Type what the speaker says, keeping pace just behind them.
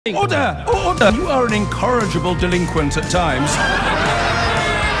Order! Order! You are an incorrigible delinquent at times.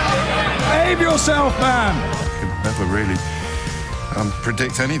 Behave yourself, man! Could never really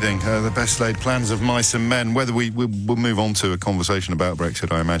predict anything. The best laid plans of mice and men. Whether we'll move on to a conversation about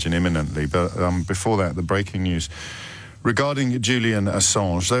Brexit, I imagine, imminently. But before that, the breaking news regarding Julian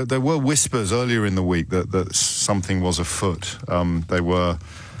Assange. There were whispers earlier in the week that something was afoot. They were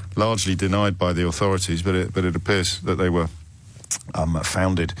largely denied by the authorities, but it appears that they were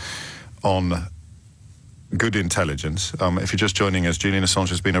founded on good intelligence. If you're just joining us, Julian Assange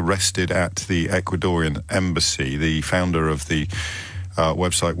has been arrested at the Ecuadorian embassy. The founder of the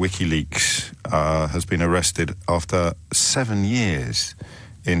website WikiLeaks has been arrested after 7 years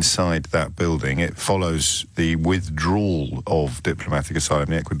inside that building. It follows the withdrawal of diplomatic asylum.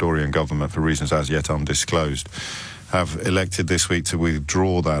 The Ecuadorian government, for reasons as yet undisclosed, have elected this week to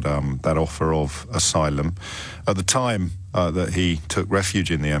withdraw that offer of asylum. At the time that he took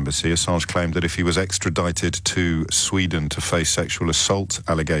refuge in the embassy, Assange claimed that if he was extradited to Sweden to face sexual assault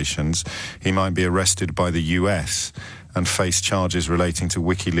allegations, he might be arrested by the US and face charges relating to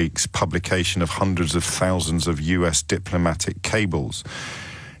WikiLeaks' publication of hundreds of thousands of US diplomatic cables.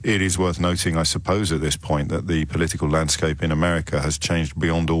 It is worth noting, I suppose, at this point, that the political landscape in America has changed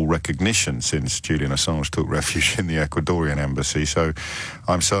beyond all recognition since Julian Assange took refuge in the Ecuadorian embassy. So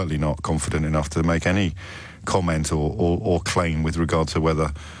I'm certainly not confident enough to make any comment or claim with regard to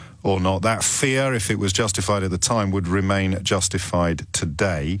whether or not that fear, if it was justified at the time, would remain justified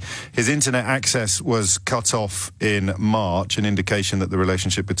today. His internet access was cut off in March, an indication that the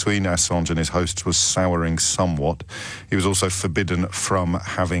relationship between Assange and his hosts was souring somewhat. He was also forbidden from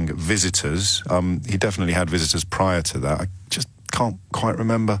having visitors. He definitely had visitors prior to that. I just can't quite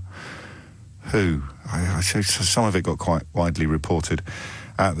remember who. Some of it got quite widely reported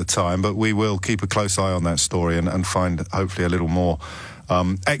at the time, but we will keep a close eye on that story and find hopefully a little more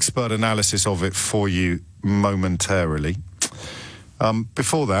expert analysis of it for you momentarily.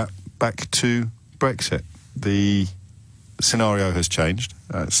 Before that, back to Brexit. The scenario has changed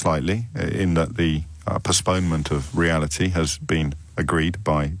slightly in that the postponement of reality has been agreed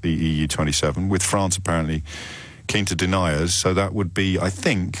by the EU 27, with France apparently keen to deny us. So that would be, I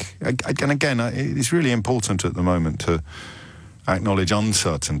think, and again, it's really important at the moment to acknowledge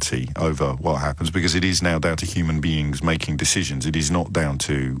uncertainty over what happens, because it is now down to human beings making decisions. It is not down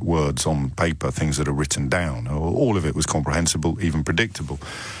to words on paper, things that are written down. All of it was comprehensible, even predictable,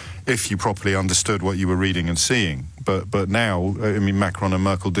 if you properly understood what you were reading and seeing. But now, I mean, Macron and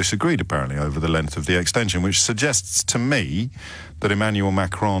Merkel disagreed apparently over the length of the extension, which suggests to me that Emmanuel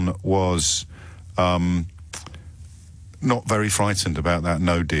Macron was not very frightened about that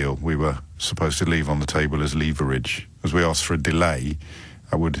no deal we were supposed to leave on the table as leverage. As we asked for a delay,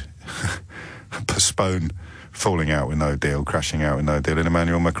 I would postpone falling out with no deal, crashing out with no deal. And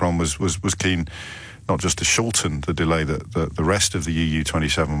Emmanuel Macron was keen not just to shorten the delay that the rest of the EU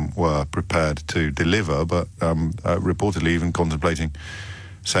 27 were prepared to deliver, but reportedly even contemplating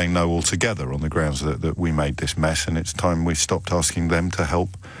saying no altogether on the grounds that we made this mess and it's time we stopped asking them to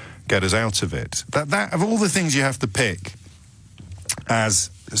help get us out of it. That of all the things you have to pick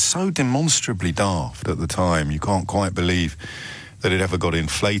as so demonstrably daft at the time, you can't quite believe that it ever got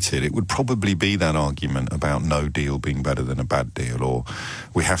inflated, it would probably be that argument about no deal being better than a bad deal, or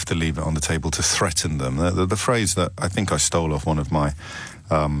we have to leave it on the table to threaten them. The phrase that I think I stole off one of my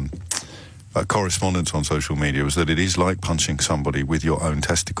correspondence on social media was that it is like punching somebody with your own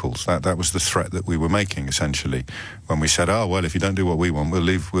testicles. That was the threat that we were making, essentially, when we said, oh, well, if you don't do what we want,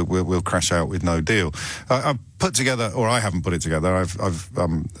 we'll crash out with no deal. I've put together, or I haven't put it together, I've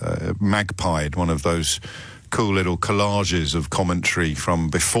magpied one of those cool little collages of commentary from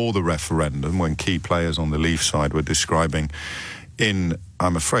before the referendum, when key players on the Leave side were describing in,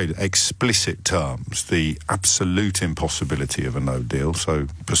 I'm afraid, explicit terms, the absolute impossibility of a no deal. So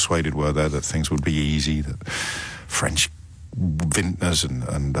persuaded were they that things would be easy, that French vintners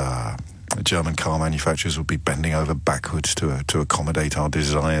and German car manufacturers would be bending over backwards to accommodate our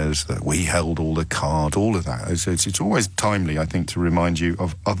desires, that we held all the cards, all of that. It's always timely, I think, to remind you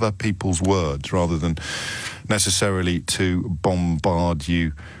of other people's words rather than necessarily to bombard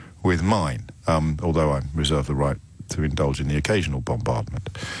you with mine, although I reserve the right to indulge in the occasional bombardment.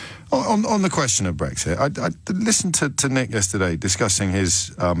 On the question of Brexit, I listened to Nick yesterday discussing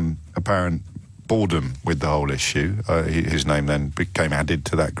his apparent boredom with the whole issue. His name then became added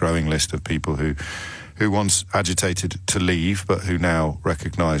to that growing list of people who once agitated to leave, but who now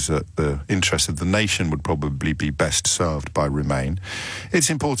recognise that the interest of the nation would probably be best served by Remain. It's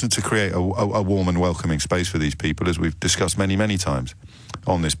important to create a warm and welcoming space for these people, as we've discussed many, many times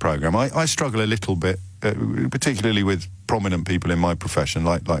on this programme. I struggle a little bit particularly with prominent people in my profession,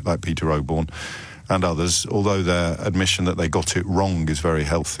 like Peter Oborne and others, although their admission that they got it wrong is very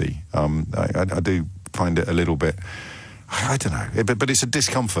healthy. I do find it a little bit, I don't know, but it's a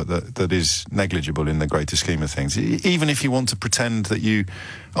discomfort that is negligible in the greater scheme of things. Even if you want to pretend that you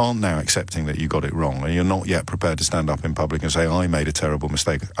aren't now accepting that you got it wrong, and you're not yet prepared to stand up in public and say, I made a terrible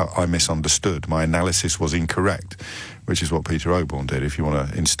mistake, I misunderstood, my analysis was incorrect, which is what Peter Oborne did. If you want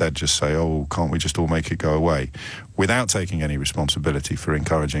to instead just say, oh, can't we just all make it go away, without taking any responsibility for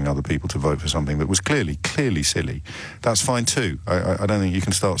encouraging other people to vote for something that was clearly silly, that's fine too. I don't think you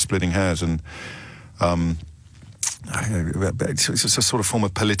can start splitting hairs and... it's a sort of form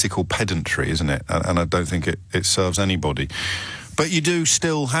of political pedantry, isn't it? And I don't think it serves anybody. But you do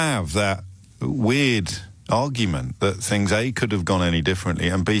still have that weird argument that things, A, could have gone any differently,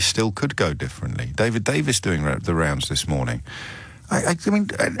 and B, still could go differently. David Davis doing the rounds this morning. I mean,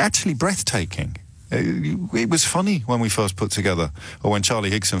 actually breathtaking. It was funny when we first put together, or when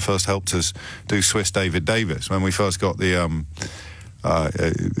Charlie Higson first helped us do Swiss David Davis, when we first got the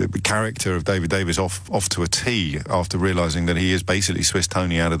character of David Davis off to a T after realising that he is basically Swiss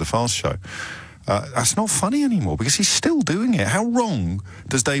Tony out of the Fast Show. That's not funny anymore because he's still doing it. How wrong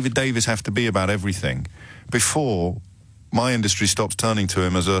does David Davis have to be about everything before my industry stops turning to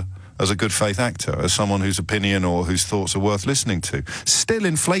him as a good faith actor, as someone whose opinion or whose thoughts are worth listening to? Still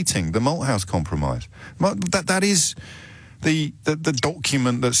inflating the Malthouse Compromise. That is the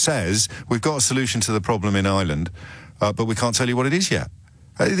document that says we've got a solution to the problem in Ireland, but we can't tell you what it is yet.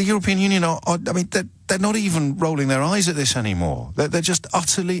 The European Union they're not even rolling their eyes at this anymore. They're just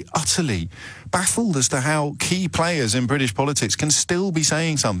utterly baffled as to how key players in British politics can still be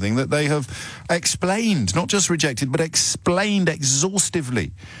saying something that they have explained, not just rejected, but explained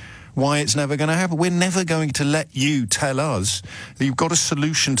exhaustively why it's never going to happen. We're never going to let you tell us that you've got a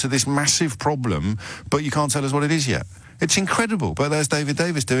solution to this massive problem, but you can't tell us what it is yet. It's incredible, but there's David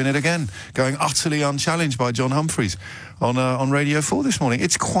Davis doing it again, going utterly unchallenged by John Humphreys on Radio 4 this morning.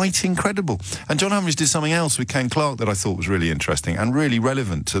 It's quite incredible. And John Humphreys did something else with Ken Clarke that I thought was really interesting and really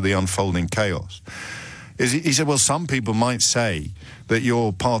relevant to the unfolding chaos. He said, well, some people might say that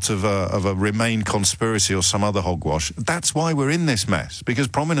you're part of a Remain conspiracy or some other hogwash. That's why we're in this mess, because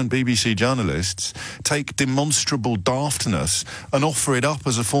prominent BBC journalists take demonstrable daftness and offer it up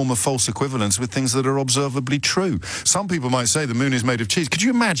as a form of false equivalence with things that are observably true. Some people might say the moon is made of cheese. Could you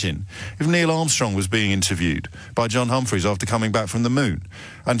imagine if Neil Armstrong was being interviewed by John Humphreys after coming back from the moon?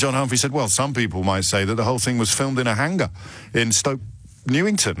 And John Humphreys said, well, some people might say that the whole thing was filmed in a hangar in Stoke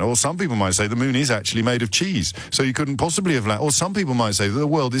Newington, or some people might say the moon is actually made of cheese, so you couldn't possibly have landed. Or some people might say that the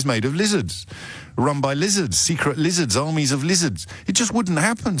world is made of lizards, run by lizards, secret lizards, armies of lizards. It just wouldn't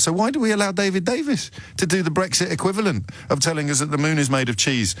happen. So why do we allow David Davis to do the Brexit equivalent of telling us that the moon is made of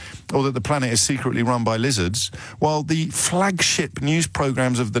cheese or that the planet is secretly run by lizards, while the flagship news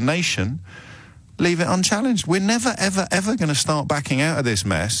programmes of the nation leave it unchallenged? We're never, ever, ever going to start backing out of this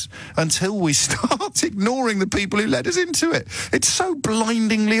mess until we start ignoring the people who led us into it. It's so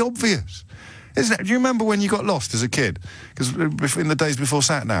blindingly obvious, isn't it? Do you remember when you got lost as a kid? Because in the days before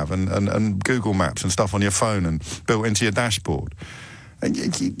sat-nav and Google Maps and stuff on your phone and built into your dashboard, and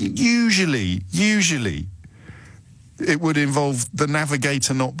usually it would involve the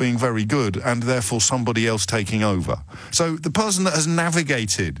navigator not being very good and therefore somebody else taking over. So the person that has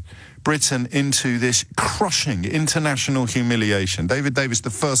navigated Britain into this crushing international humiliation, David Davis,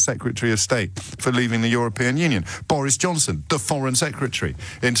 the first Secretary of State for leaving the European Union, Boris Johnson, the Foreign Secretary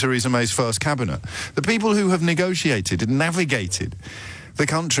in Theresa May's first cabinet, the people who have negotiated and navigated the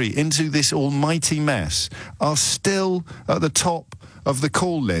country into this almighty mess are still at the top of the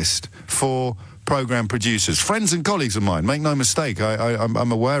call list for programme producers. Friends and colleagues of mine, make no mistake,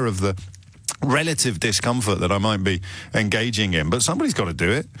 I'm aware of the relative discomfort that I might be engaging in, but somebody's got to do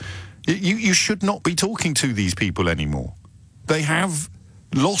it. You should not be talking to these people anymore. They have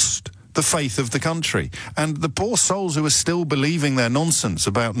lost the faith of the country. And the poor souls who are still believing their nonsense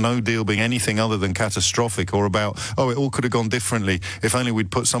about no deal being anything other than catastrophic, or about, oh, it all could have gone differently if only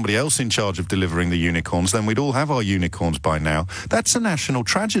we'd put somebody else in charge of delivering the unicorns, then we'd all have our unicorns by now. That's a national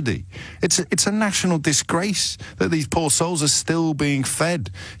tragedy. It's a national disgrace that these poor souls are still being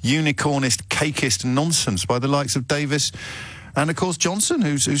fed unicornist, cakeist nonsense by the likes of Davis and, of course, Johnson,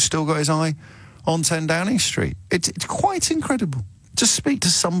 who's still got his eye on 10 Downing Street. It's quite incredible. Just speak to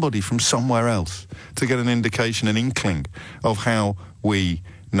somebody from somewhere else to get an indication, an inkling of how we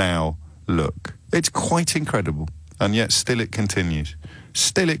now look. It's quite incredible, and yet still it continues.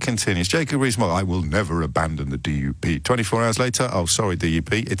 Still it continues. Jacob Rees-Mogg, I will never abandon the DUP. 24 hours later, oh, sorry,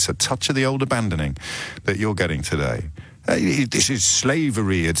 DUP, it's a touch of the old abandoning that you're getting today. This is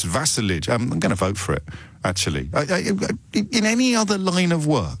slavery, it's vassalage. I'm going to vote for it, actually. In any other line of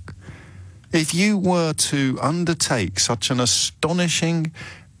work, if you were to undertake such an astonishing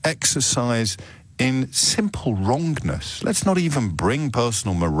exercise in simple wrongness, let's not even bring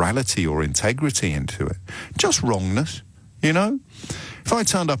personal morality or integrity into it, just wrongness, you know? If I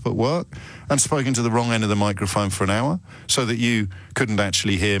turned up at work and spoken to the wrong end of the microphone for an hour so that you couldn't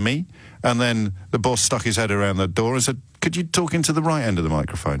actually hear me, and then the boss stuck his head around the door and said, could you talk into the right end of the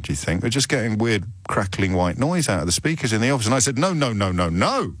microphone, do you think? We're just getting weird crackling white noise out of the speakers in the office. And I said,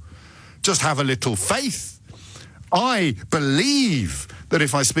 no. Just have a little faith. I believe that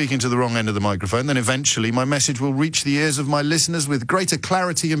if I speak into the wrong end of the microphone, then eventually my message will reach the ears of my listeners with greater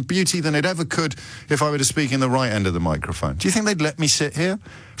clarity and beauty than it ever could if I were to speak in the right end of the microphone. Do you think they'd let me sit here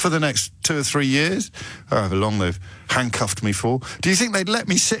for the next 2 or 3 years, however long they've handcuffed me for? Do you think they'd let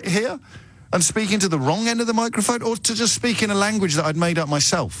me sit here and speak into the wrong end of the microphone, or to just speak in a language that I'd made up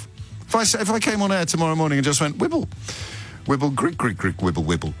myself? If I came on air tomorrow morning and just went, wibble, wibble, grick, grick, grick, wibble,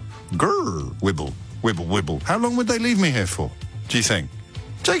 wibble, grrr, wibble, wibble, wibble, how long would they leave me here for, do you think?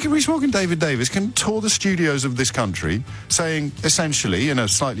 Jacob Rees-Mogg and David Davis can tour the studios of this country saying, essentially, in a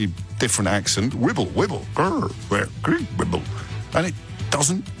slightly different accent, wibble, wibble, grrr, grick, wibble, and it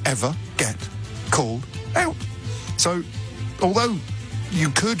doesn't ever get called out. So, although you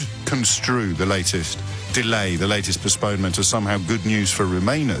could construe the latest delay, the latest postponement as somehow good news for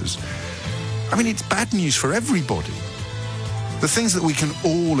Remainers, I mean, it's bad news for everybody. The things that we can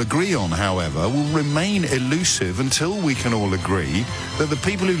all agree on, however, will remain elusive until we can all agree that the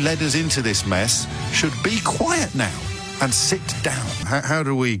people who led us into this mess should be quiet now and sit down. How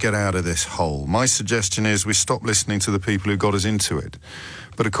do we get out of this hole? My suggestion is we stop listening to the people who got us into it.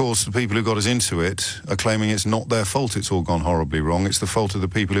 But, of course, the people who got us into it are claiming it's not their fault it's all gone horribly wrong. It's the fault of the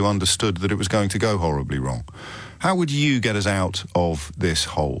people who understood that it was going to go horribly wrong. How would you get us out of this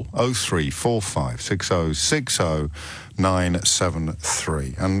hole? 0345 60 60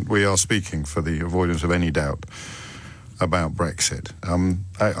 973. And we are speaking, for the avoidance of any doubt, about Brexit.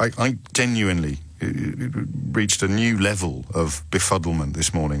 I genuinely reached a new level of befuddlement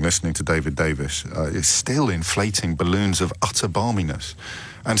this morning listening to David Davis. It's still inflating balloons of utter balminess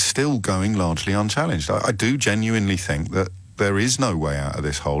and still going largely unchallenged. I do genuinely think that there is no way out of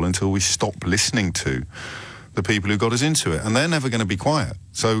this hole until we stop listening to the people who got us into it, and they're never going to be quiet.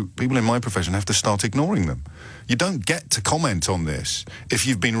 So people in my profession have to start ignoring them. You don't get to comment on this if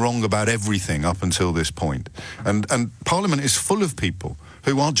you've been wrong about everything up until this point. And Parliament is full of people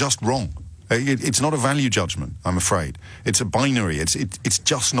who are just wrong. It's not a value judgment, I'm afraid. It's a binary. It's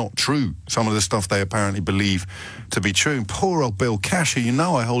just not true, some of the stuff they apparently believe to be true. And poor old Bill Cash, who you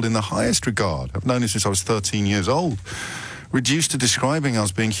know I hold in the highest regard. I've known him since I was 13 years old. Reduced to describing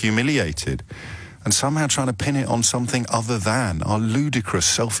us being humiliated and somehow trying to pin it on something other than our ludicrous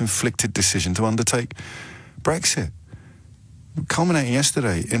self-inflicted decision to undertake Brexit. Culminating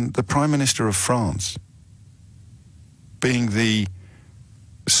yesterday in the Prime Minister of France being the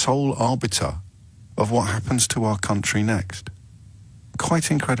sole arbiter of what happens to our country next.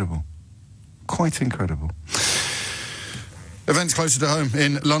 Quite incredible. Quite incredible. Events closer to home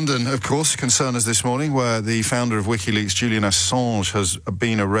in London, of course, concern us this morning, where the founder of WikiLeaks, Julian Assange, has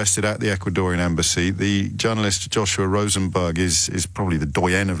been arrested at the Ecuadorian embassy. The journalist Joshua Rosenberg is probably the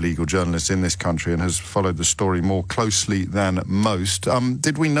doyen of legal journalists in this country and has followed the story more closely than most.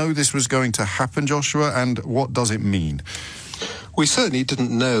 Did we know this was going to happen, Joshua, and what does it mean? We certainly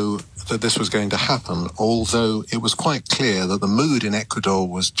didn't know that this was going to happen, although it was quite clear that the mood in Ecuador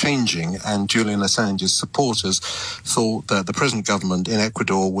was changing, and Julian Assange's supporters thought that the present government in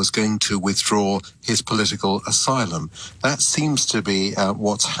Ecuador was going to withdraw his political asylum. That seems to be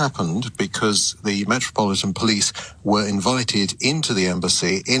what's happened, because the Metropolitan Police were invited into the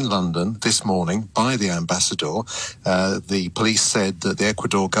embassy in London this morning by the ambassador. The police said that the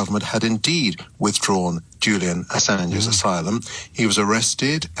Ecuador government had indeed withdrawn Julian Assange's asylum. He was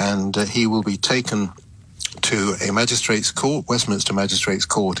arrested and he will be taken to a magistrate's court, Westminster Magistrates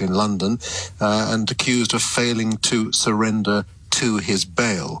Court in London, and accused of failing to surrender to his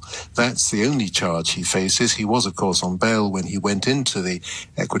bail. That's the only charge he faces. He was, of course, on bail when he went into the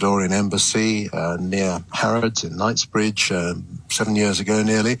Ecuadorian embassy near Harrods in Knightsbridge 7 years ago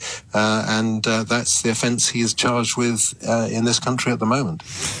nearly, and that's the offence he is charged with in this country at the moment.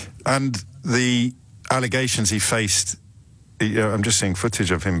 And the allegations he faced, I'm just seeing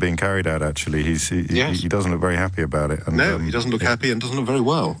footage of him being carried out, actually. He doesn't look very happy about it. And, no, he doesn't look happy and doesn't look very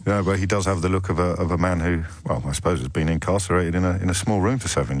well. Yeah, but he does have the look of a man who, well, I suppose has been incarcerated in a small room for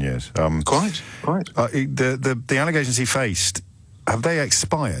 7 years. Quite. The allegations he faced, have they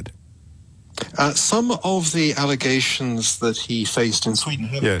expired? Some of the allegations that he faced in Sweden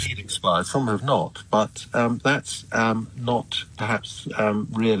have indeed expired. Some have not, but that's not perhaps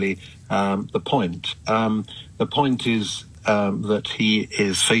really the point. The point is that he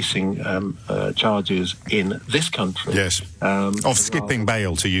is facing charges in this country. Yes, of skipping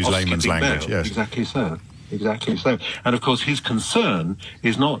bail, to use layman's language. Bail. Yes, exactly so. Exactly so. And of course, his concern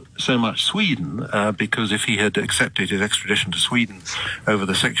is not so much Sweden, because if he had accepted his extradition to Sweden over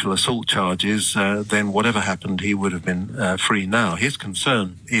the sexual assault charges, then whatever happened, he would have been free now. His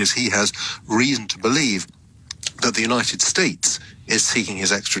concern is he has reason to believe that the United States is seeking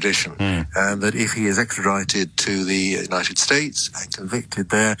his extradition, and that if he is extradited to the United States and convicted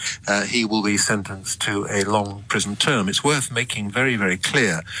there, he will be sentenced to a long prison term. It's worth making very, very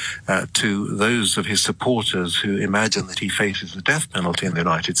clear to those of his supporters who imagine that he faces the death penalty in the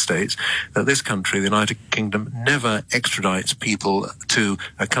United States, that this country, the United Kingdom, never extradites people to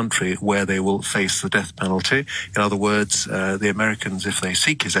a country where they will face the death penalty. In other words, the Americans, if they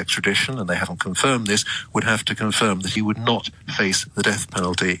seek his extradition, and they haven't confirmed this, would have to confirm that he would not face the death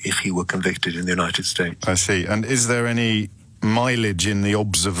penalty if he were convicted in the United States. I see. And is there any mileage in the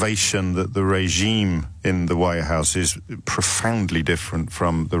observation that the regime in the White House is profoundly different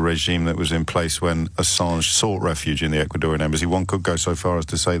from the regime that was in place when Assange sought refuge in the Ecuadorian embassy? One could go so far as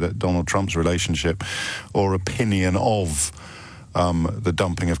to say that Donald Trump's relationship or opinion of the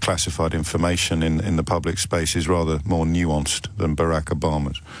dumping of classified information in the public space is rather more nuanced than Barack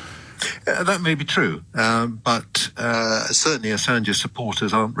Obama's. That may be true, but certainly Assange's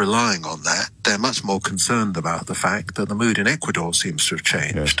supporters aren't relying on that. They're much more concerned about the fact that the mood in Ecuador seems to have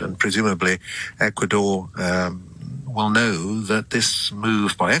changed, and presumably Ecuador will know that this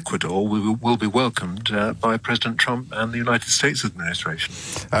move by Ecuador will be welcomed by President Trump and the United States administration.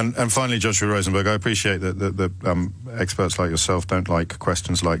 And finally, Joshua Rosenberg, I appreciate that experts like yourself don't like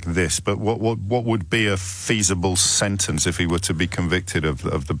questions like this, but what would be a feasible sentence if he were to be convicted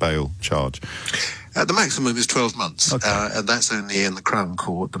of the bail charge? The maximum is 12 months, Okay. and that's only in the Crown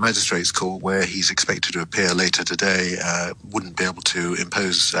Court. The Magistrates' Court, where he's expected to appear later today, wouldn't be able to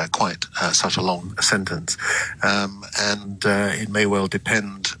impose quite such a long sentence. And it may well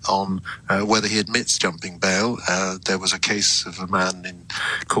depend on whether he admits jumping bail. There was a case of a man in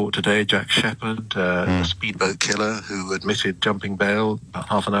court today, Jack Shepherd, a speedboat killer, who admitted jumping bail about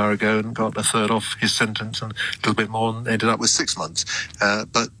half an hour ago and got a third off his sentence and a little bit more and ended up with 6 months.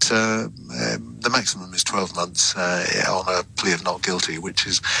 But the maximum is 12 months on a plea of not guilty, which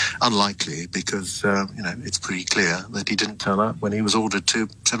is unlikely because, it's pretty clear that he didn't turn up when he was ordered to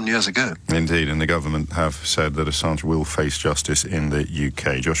 7 years ago. Indeed, and the government have said that Assange will face justice in the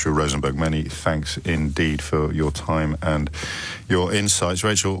UK. Joshua Rosenberg, many thanks indeed for your time and your insights.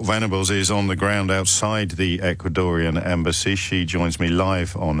 Rachel Venables is on the ground outside the Ecuadorian embassy. She joins me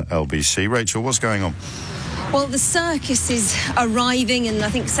live on LBC. Rachel, what's going on? Well, the circus is arriving, and I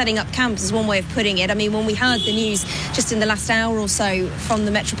think setting up camp is one way of putting it. I mean, when we heard the news just in the last hour or so from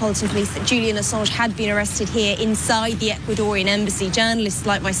the Metropolitan Police that Julian Assange had been arrested here inside the Ecuadorian embassy, journalists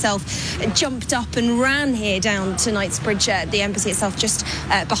like myself jumped up and ran here down to Knightsbridge, the embassy itself, just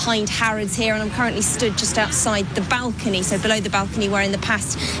behind Harrods here, and I'm currently stood just outside the balcony, so below the balcony where in the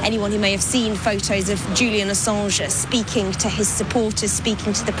past anyone who may have seen photos of Julian Assange speaking to his supporters,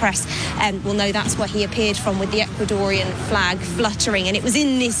 speaking to the press, will know that's where he appeared from, with the Ecuadorian flag fluttering. And it was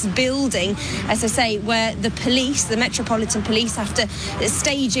in this building, as I say, where the police, the Metropolitan Police, after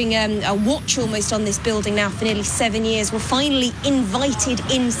staging a watch almost on this building now for nearly 7 years, were finally invited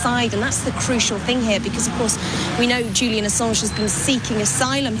inside. And that's the crucial thing here, because of course we know Julian Assange has been seeking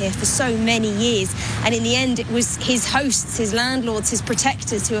asylum here for so many years, and in the end it was his hosts, his landlords, his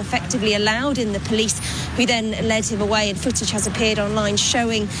protectors who effectively allowed in the police, who then led him away. And footage has appeared online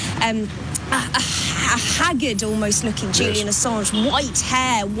showing a haggard almost looking Julian Assange, white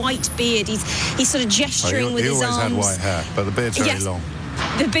hair, white beard. He's sort of gesturing with his arms. He always had white hair, but the beard's very long.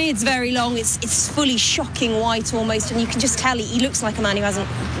 The beard's very long. It's fully shocking white almost, and you can just tell he looks like a man who hasn't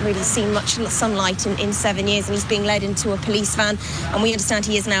really seen much sunlight in 7 years, and he's being led into a police van, and we understand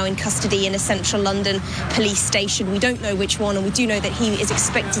he is now in custody in a central London police station. We don't know which one, and we do know that he is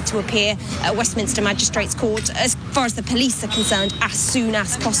expected to appear at Westminster Magistrates' Court, as far as the police are concerned, as soon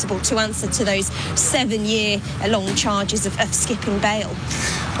as possible to answer to those 7-year-long charges of skipping bail.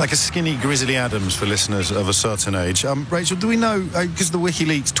 Like a skinny Grizzly Adams for listeners of a certain age. Rachel, do we know, because the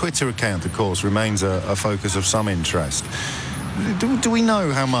WikiLeaks Twitter account, of course, remains a focus of some interest, do we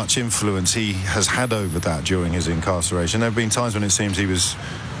know how much influence he has had over that during his incarceration? There have been times when it seems he was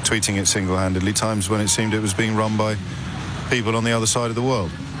tweeting it single-handedly, times when it seemed it was being run by people on the other side of the world.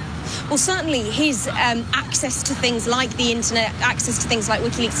 Well, certainly his access to things like the internet, access to things like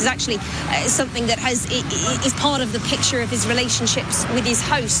WikiLeaks is actually something that is part of the picture of his relationships with his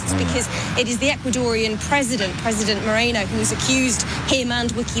hosts, because it is the Ecuadorian President Moreno, who has accused him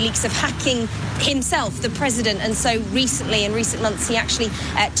and WikiLeaks of hacking himself, the president. And so recently, in recent months, he actually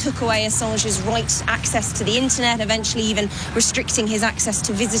took away Assange's right access to the internet, eventually even restricting his access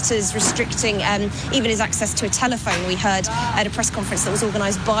to visitors, restricting even his access to a telephone, we heard at a press conference that was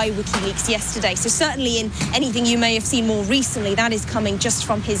organised by WikiLeaks yesterday. So certainly in anything you may have seen more recently, that is coming just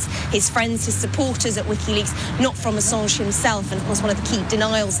from his friends, his supporters at WikiLeaks, not from Assange himself. And of course, one of the key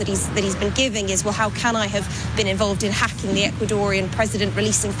denials that he's been giving is, well, how can I have been involved in hacking the Ecuadorian president,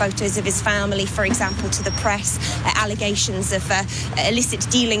 releasing photos of his family, for example, to the press, allegations of illicit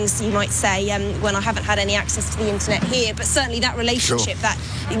dealings, you might say, when I haven't had any access to the internet here. But certainly that relationship, Sure.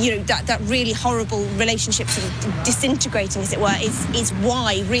 that really horrible relationship sort of disintegrating, as it were, is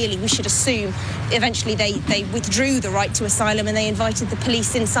why really we should assume eventually they withdrew the right to asylum and they invited the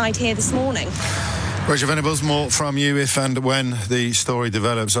police inside here this morning. Roger Venables, more from you if and when the story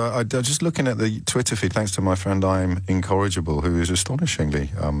develops. I just looking at the Twitter feed, thanks to my friend I'm Incorrigible, who is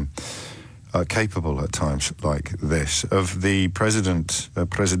astonishingly capable at times like this, of the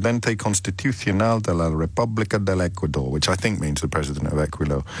Presidente Constitucional de la República del Ecuador, which I think means the President of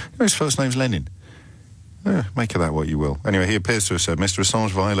Ecuador. You know, his first name's Lenin. Make of that what you will. Anyway, he appears to have said Mr.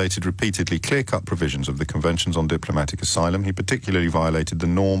 Assange violated repeatedly clear-cut provisions of the Conventions on Diplomatic Asylum. He particularly violated the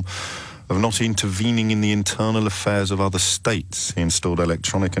norm of not intervening in the internal affairs of other states. He installed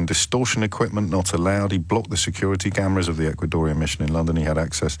electronic and distortion equipment not allowed. He blocked the security cameras of the Ecuadorian mission in London. He had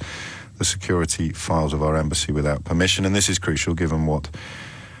access to the security files of our embassy without permission. And this is crucial given what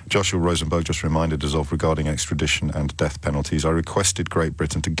Joshua Rosenberg just reminded us of regarding extradition and death penalties. I requested Great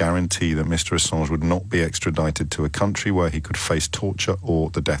Britain to guarantee that Mr. Assange would not be extradited to a country where he could face torture or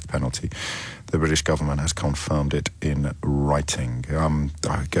the death penalty. The British government has confirmed it in writing.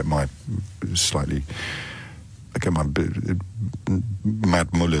 I get my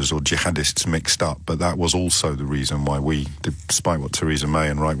mad mullahs or jihadists mixed up, but that was also the reason why we, despite what Theresa May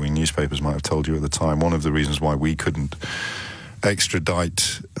and right-wing newspapers might have told you at the time, one of the reasons why we couldn't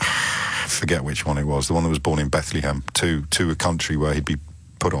extradite, forget which one it was, the one that was born in Bethlehem, to a country where he'd be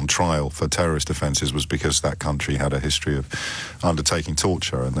put on trial for terrorist offences, was because that country had a history of undertaking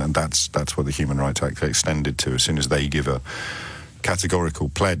torture, and that's what the Human Rights Act extended to. As soon as they give a categorical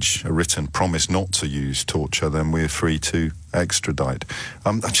pledge, a written promise not to use torture, then we're free to extradite.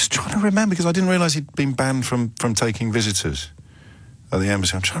 I'm just trying to remember, because I didn't realise he'd been banned from taking visitors at the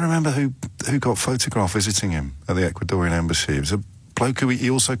embassy. I'm trying to remember who got photographed visiting him at the Ecuadorian embassy. It was a bloke who he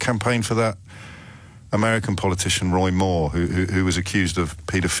also campaigned for that American politician Roy Moore, who was accused of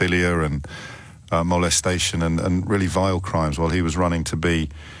paedophilia and molestation and really vile crimes while he was running to be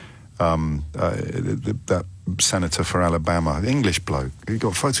that senator for Alabama, the English bloke. He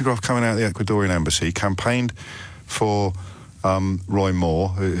got photographed coming out of the Ecuadorian embassy. He campaigned for Roy Moore,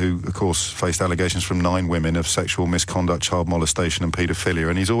 who of course faced allegations from 9 women of sexual misconduct, child molestation and paedophilia,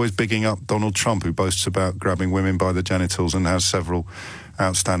 and he's always bigging up Donald Trump, who boasts about grabbing women by the genitals and has several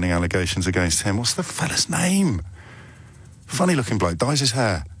outstanding allegations against him. What's the fella's name? Funny looking bloke, dyes his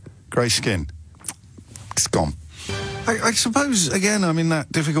hair, grey skin. It's gone. I suppose, again, I'm in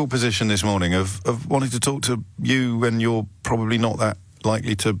that difficult position this morning of wanting to talk to you when you're probably not that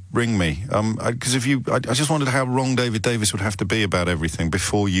likely to ring me. Because I just wondered how wrong David Davis would have to be about everything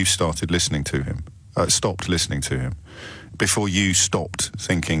before you started listening to him, stopped listening to him, before you stopped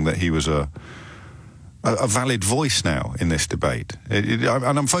thinking that he was a valid voice now in this debate. And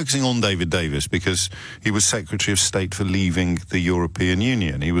I'm focusing on David Davis because he was Secretary of State for leaving the European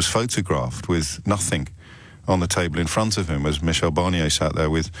Union. He was photographed with nothing on the table in front of him as Michel Barnier sat there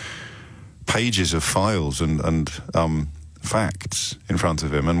with pages of files and facts in front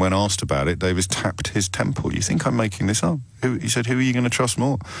of him, and when asked about it, Davis tapped his temple. You think I'm making this up? He said, who are you going to trust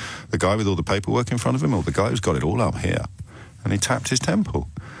more? The guy with all the paperwork in front of him, or the guy who's got it all up here? And he tapped his temple.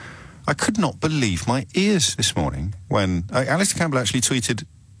 I could not believe my ears this morning when Alistair Campbell actually tweeted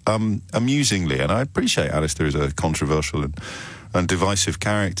amusingly, and I appreciate Alistair is a controversial and divisive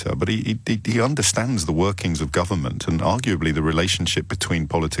character, but he understands the workings of government and arguably the relationship between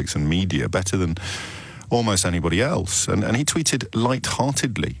politics and media better than almost anybody else. And he tweeted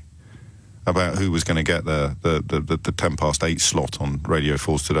light-heartedly about who was going to get the 8:10 slot on Radio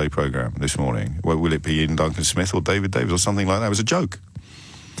 4's Today programme this morning. Well, will it be Ian Duncan Smith or David Davis or something like that? It was a joke.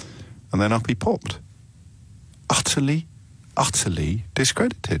 And then up he popped. Utterly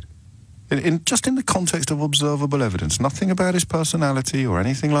discredited. Just in the context of observable evidence. Nothing about his personality or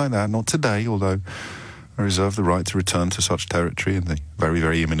anything like that. Not today, although I reserve the right to return to such territory in the very,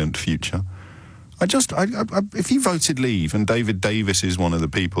 very imminent future. If you voted leave, and David Davis is one of the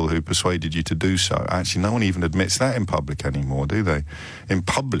people who persuaded you to do so, actually no one even admits that in public anymore, do they? In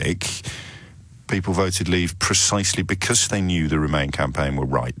public, people voted leave precisely because they knew the Remain campaign were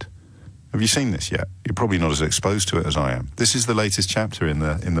right. Have you seen this yet? You're probably not as exposed to it as I am. This is the latest chapter in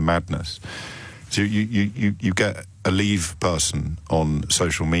the madness. So you get a Leave person on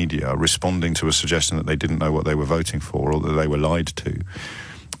social media responding to a suggestion that they didn't know what they were voting for or that they were lied to.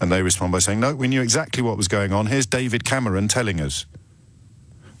 And they respond by saying, no, we knew exactly what was going on. Here's David Cameron telling us.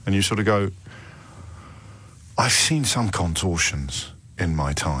 And you sort of go, I've seen some contortions in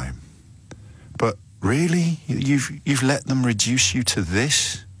my time. But really? You've let them reduce you to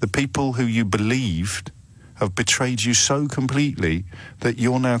this? The people who you believed have betrayed you so completely that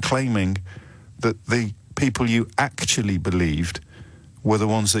you're now claiming that the people you actually believed were the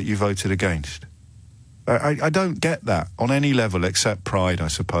ones that you voted against. I don't get that on any level except pride, I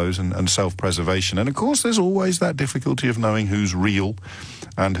suppose, and self-preservation. And, of course, there's always that difficulty of knowing who's real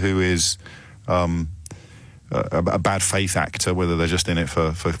and who is a bad faith actor, whether they're just in it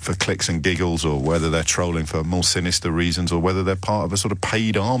for clicks and giggles or whether they're trolling for more sinister reasons or whether they're part of a sort of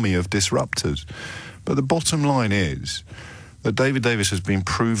paid army of disruptors. But the bottom line is that David Davis has been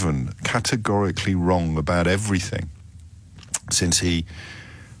proven categorically wrong about everything since he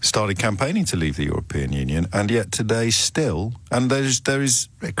started campaigning to leave the European Union, and yet today still, and there is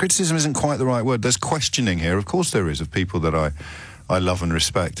criticism isn't quite the right word, there's questioning here, of course there is, of people that I love and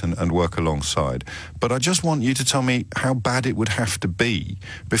respect and work alongside. But I just want you to tell me how bad it would have to be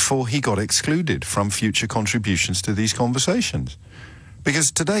before he got excluded from future contributions to these conversations.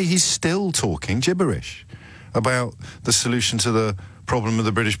 Because today he's still talking gibberish about the solution to the problem of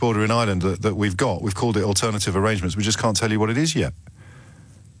the British border in Ireland that we've got. We've called it alternative arrangements. We just can't tell you what it is yet.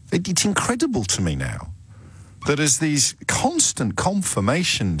 It's incredible to me now that as these constant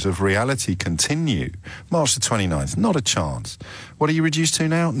confirmations of reality continue, March the 29th, not a chance. What are you reduced to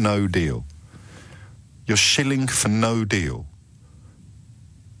now? No deal. You're shilling for no deal.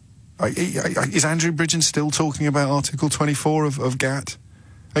 Is Andrew Bridgen still talking about Article 24 of GATT?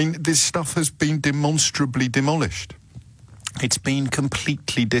 I mean, this stuff has been demonstrably demolished. It's been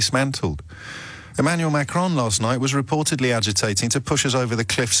completely dismantled. Emmanuel Macron last night was reportedly agitating to push us over the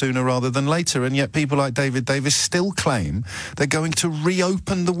cliff sooner rather than later, and yet people like David Davis still claim they're going to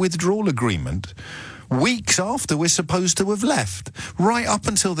reopen the withdrawal agreement weeks after we're supposed to have left. Right up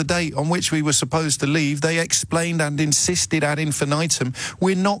until the date on which we were supposed to leave, they explained and insisted ad infinitum,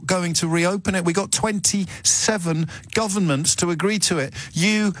 we're not going to reopen it. We got 27 governments to agree to it.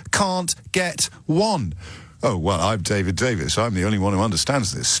 You can't get one. Oh, well, I'm David Davis. I'm the only one who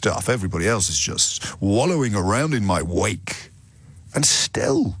understands this stuff. Everybody else is just wallowing around in my wake. And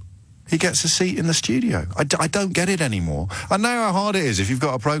still, he gets a seat in the studio. I don't get it anymore. I know how hard it is if you've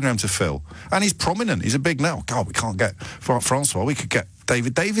got a programme to fill. And he's prominent. He's a big name. God, we can't get Francois. We could get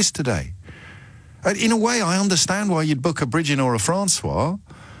David Davis today. And in a way, I understand why you'd book a Bridgen or a Francois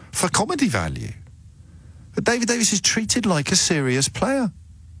for comedy value. But David Davis is treated like a serious player.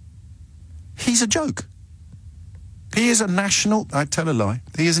 He's a joke. He is a national, I tell a lie,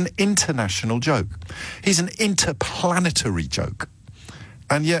 he is an international joke. He's an interplanetary joke.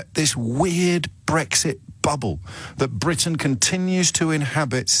 And yet this weird Brexit bubble that Britain continues to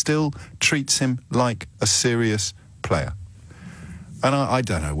inhabit still treats him like a serious player. And I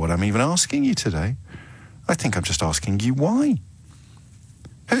don't know what I'm even asking you today. I think I'm just asking you why.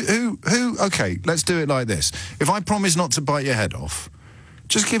 Who, okay, let's do it like this. If I promise not to bite your head off,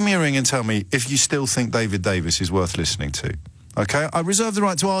 just give me a ring and tell me if you still think David Davis is worth listening to. Okay? I reserve the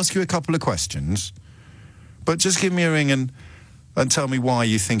right to ask you a couple of questions, but just give me a ring and tell me why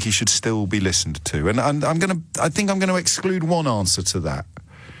you think he should still be listened to. And I think I'm going to exclude one answer to that,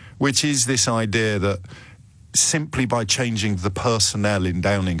 which is this idea that simply by changing the personnel in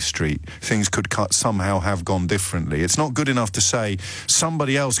Downing Street, things could somehow have gone differently. It's not good enough to say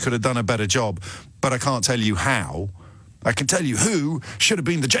somebody else could have done a better job, but I can't tell you how. I can tell you who should have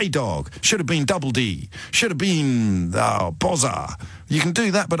been the J-Dog, should have been Double D, should have been Bozza. You can do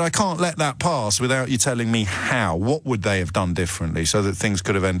that, but I can't let that pass without you telling me how. What would they have done differently so that things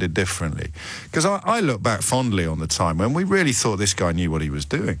could have ended differently? Because I look back fondly on the time when we really thought this guy knew what he was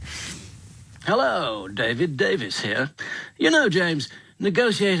doing. Hello, David Davis here. You know, James,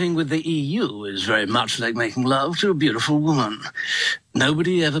 negotiating with the EU is very much like making love to a beautiful woman.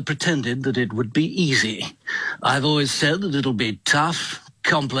 Nobody ever pretended that it would be easy. I've always said that it'll be tough,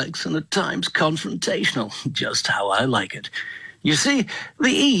 complex, and at times confrontational, just how I like it. You see,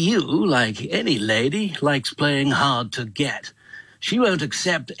 the EU, like any lady, likes playing hard to get. She won't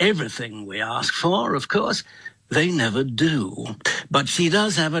accept everything we ask for, of course. They never do. But she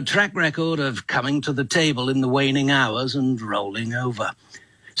does have a track record of coming to the table in the waning hours and rolling over.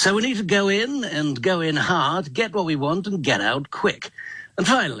 So we need to go in and go in hard, get what we want and get out quick. And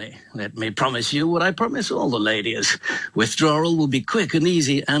finally, let me promise you what I promise all the ladies. Withdrawal will be quick and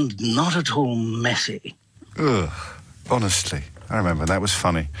easy and not at all messy. Ugh, honestly, I remember. That was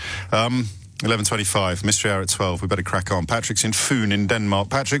funny. 11:25, Mystery Hour at 12. We better crack on. Patrick's in Fyn in Denmark.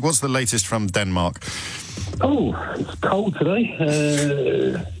 Patrick, what's the latest from Denmark? Oh, it's cold today.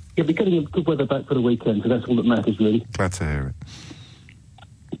 You'll be getting good weather back for the weekend, so that's all that matters, really. Glad to hear it.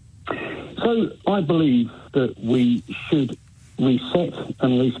 So I believe that we should reset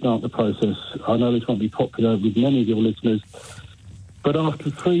and restart the process. I know this won't be popular with many of your listeners, but after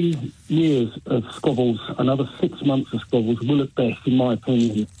 3 years of squabbles, another 6 months of squabbles will at best, in my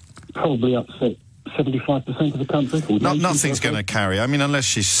opinion, probably upset 75% of the country. Nothing's going to carry. I mean, unless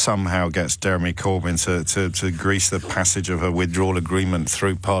she somehow gets Jeremy Corbyn to grease the passage of her withdrawal agreement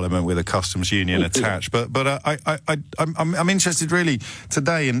through Parliament with a customs union attached. But I'm interested really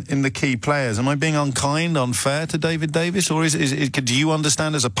today in the key players. Am I being unkind, unfair to David Davis, or do you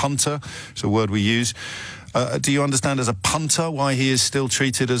understand as a punter? It's a word we use. Do you understand as a punter why he is still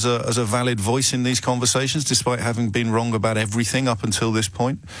treated as a valid voice in these conversations, despite having been wrong about everything up until this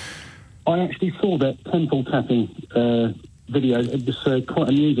point? I actually saw that temple tapping video. It was quite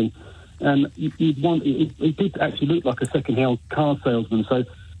amusing. And it did actually look like a second-hand car salesman, so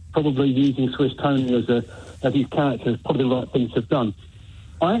probably using Swiss Tony as his character is probably the right thing to have done.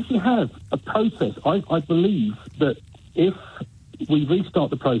 I actually have a process. I believe that if we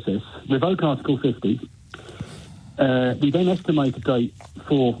restart the process, revoke Article 50, we then estimate a date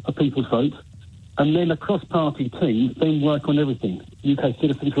for a people's vote, and then a cross-party team then work on everything. UK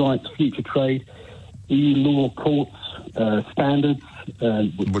citizens' rights, future trade, EU law, courts, standards.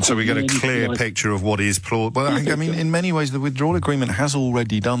 So we get a clear picture of what is plausible. Well, I mean, in many ways, the withdrawal agreement has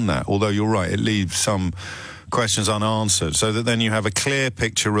already done that, although you're right, it leaves some questions unanswered, so that then you have a clear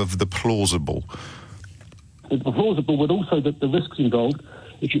picture of the plausible. The plausible, but also the risks involved.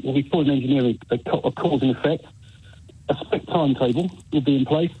 If we call in engineering a cause and effect, a spec timetable will be in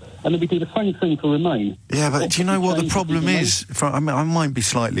place, and then we do the same thing for Remain. Yeah, but do you know what the problem is? I might be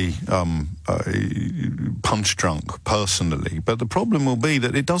slightly punch drunk, personally, but the problem will be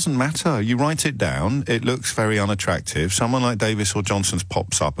that it doesn't matter. You write it down, it looks very unattractive. Someone like Davis or Johnson's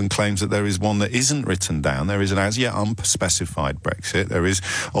pops up and claims that there is one that isn't written down. There is an as-yet unspecified Brexit. There is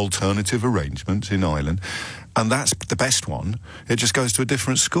alternative arrangements in Ireland. And that's the best one. It just goes to a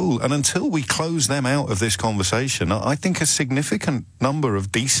different school. And until we close them out of this conversation, I think a significant number of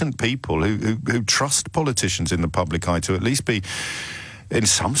decent people who trust politicians in the public eye to at least be in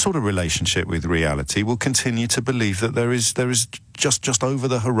some sort of relationship with reality will continue to believe that there is just over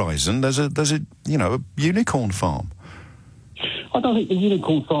the horizon there's a unicorn farm. I don't think the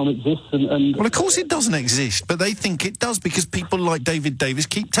unicorn farm exists. And well, of course it doesn't exist, but they think it does because people like David Davis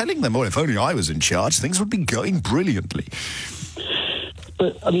keep telling them, well, if only I was in charge, things would be going brilliantly.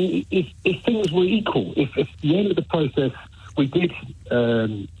 But, I mean, if things were equal, if at the end of the process we did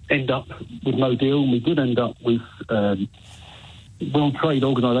end up with no deal, and we did end up with World Trade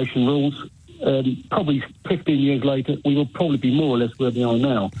Organisation rules, probably 15 years later, we will probably be more or less where we are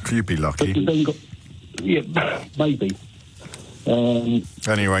now. You'd be lucky. Yeah, maybe.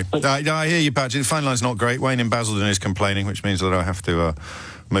 Anyway, I hear you, Patrick. The phone line's not great. Wayne in Basildon is complaining, which means that I have to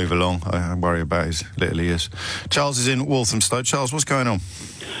move along. I worry about his little ears. Charles is in Walthamstow. Charles, what's going on?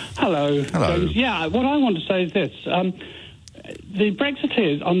 Hello. James. Yeah, what I want to say is this. The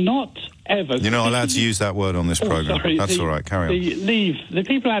Brexiteers are not ever... You're not allowed to use that word on this programme. Sorry, That's all right, carry on. The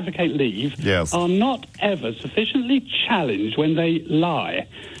people who advocate leave are not ever sufficiently challenged when they lie.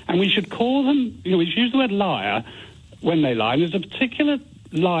 And we should call them... we should use the word liar when they lie. And there's a particular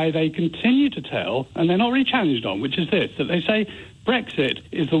lie they continue to tell, and they're not really challenged on, which is this, that they say Brexit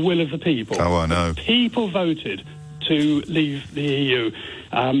is the will of the people. Oh, I know. The people voted to leave the EU.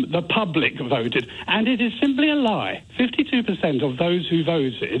 The public voted, and it is simply a lie. 52% of those who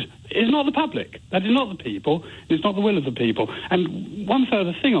voted is not the public. That is not the people. It's not the will of the people. And one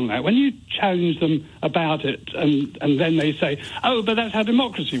further thing on that, when you challenge them about it and then they say, oh, but that's how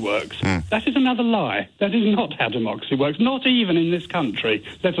democracy works, that is another lie. That is not how democracy works, not even in this country,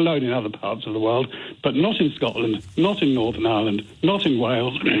 let alone in other parts of the world, but not in Scotland, not in Northern Ireland, not in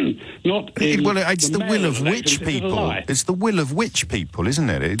Wales, not in... Well, it's the will of which people? It's the will of which people, isn't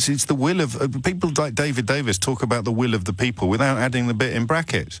it? It's the will of... people like David Davis talk about the will of the people without adding the bit in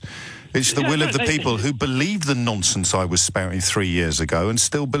brackets. It's the will of the people who believe the nonsense I was spouting 3 years ago and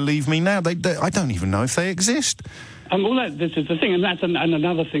still believe me now. I don't even know if they exist. This is the thing, and that's and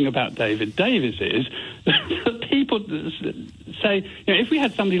another thing about David Davis is that people say, if we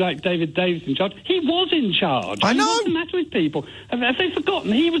had somebody like David Davis in charge, he was in charge. I know. What's the matter with people? Have they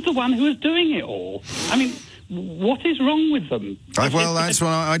forgotten? He was the one who was doing it all. I mean, what is wrong with them? That's what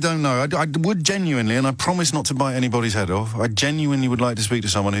I don't know. I would genuinely, and I promise not to bite anybody's head off, I genuinely would like to speak to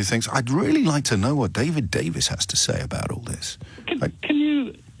someone who thinks, I'd really like to know what David Davis has to say about all this. Can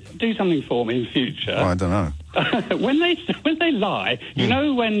you do something for me in future? I don't know. when they lie, you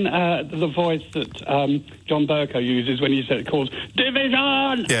know when the voice that John Burko uses when he calls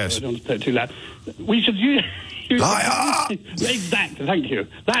division. Yes. I don't want to say it too loud. We should use. Liar! Exactly. Thank you.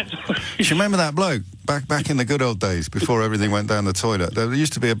 That's. You remember that bloke back in the good old days before everything went down the toilet? There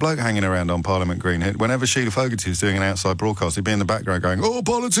used to be a bloke hanging around on Parliament Green. Whenever Sheila Fogarty was doing an outside broadcast, he'd be in the background going, "Oh,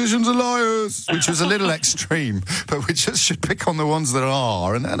 politicians are liars," which was a little extreme, but we just should pick on the ones that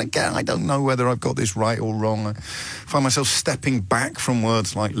are. And again, I don't know whether I've got this right or wrong. I find myself stepping back from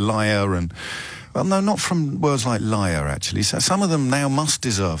words like liar and. Well, no, not from words like liar, actually. So some of them now must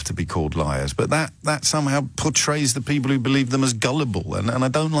deserve to be called liars, but that somehow portrays the people who believe them as gullible, and I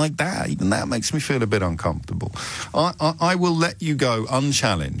don't like that. Even that makes me feel a bit uncomfortable. I will let you go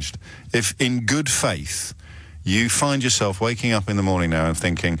unchallenged if, in good faith, you find yourself waking up in the morning now and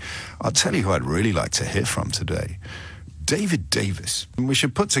thinking, I'll tell you who I'd really like to hear from today. David Davis. We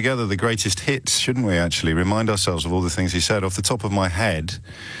should put together the greatest hits, shouldn't we, actually? Remind ourselves of all the things he said. Off the top of my head,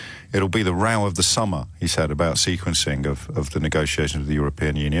 it'll be the row of the summer, he said, about sequencing of the negotiations with the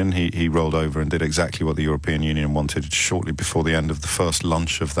European Union. He rolled over and did exactly what the European Union wanted shortly before the end of the first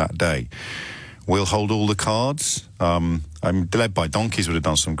lunch of that day. We'll hold all the cards. I'm led by donkeys would have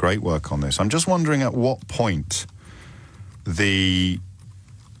done some great work on this. I'm just wondering at what point the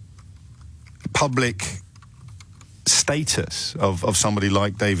public status of somebody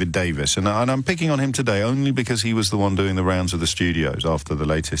like David Davis, and I'm picking on him today only because he was the one doing the rounds of the studios after the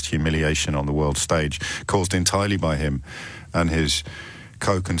latest humiliation on the world stage, caused entirely by him and his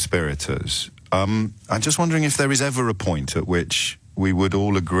co-conspirators. I'm just wondering if there is ever a point at which we would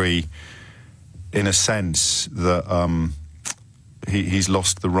all agree, in a sense, that he's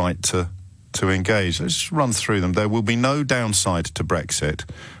lost the right to engage. Let's run through them. There will be no downside to Brexit,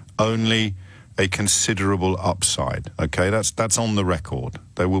 only a considerable upside. Okay, that's on the record.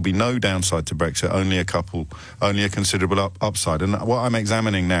 There will be no downside to Brexit, only a considerable upside. And what I'm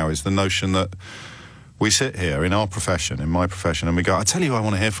examining now is the notion that we sit here in our profession, in my profession, and we go, I tell you who I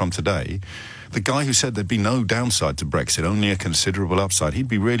want to hear from today. The guy who said there'd be no downside to Brexit, only a considerable upside, he'd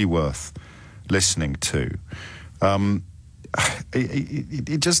be really worth listening to.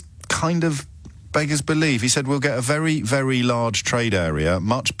 It just kind of beggars belief. He said we'll get a very, very large trade area,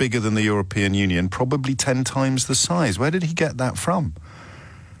 much bigger than the European Union, probably 10 times the size. Where did he get that from?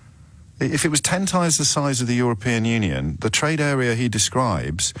 If it was 10 times the size of the European Union, the trade area he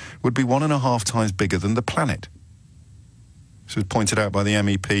describes would be 1.5 times bigger than the planet. This was pointed out by the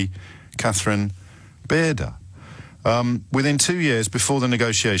MEP, Catherine Bearder. Within 2 years before the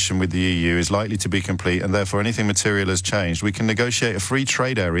negotiation with the EU is likely to be complete, and therefore anything material has changed, we can negotiate a free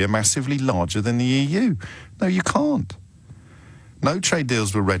trade area massively larger than the EU. No, you can't. No trade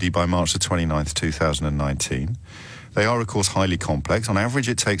deals were ready by March the 29th, 2019. They are, of course, highly complex. On average,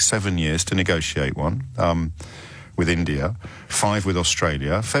 it takes 7 years to negotiate one with India, 5 with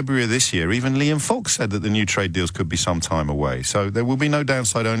Australia. February of this year, even Liam Fox said that the new trade deals could be some time away. So there will be no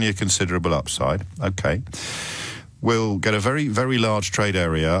downside, only a considerable upside. Okay. We'll get a very, very large trade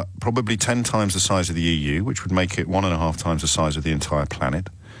area, probably 10 times the size of the EU, which would make it 1.5 times the size of the entire planet.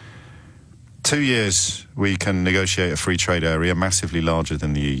 2 years, we can negotiate a free trade area massively larger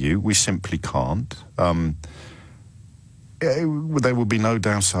than the EU. We simply can't. There will be no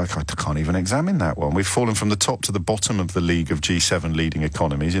downside. I can't even examine that one. We've fallen from the top to the bottom of the league of G7 leading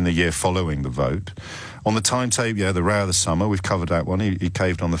economies in the year following the vote. On the timetable, the row of the summer, we've covered that one. He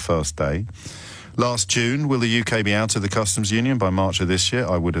caved on the first day. Last June, will the UK be out of the customs union by March of this year?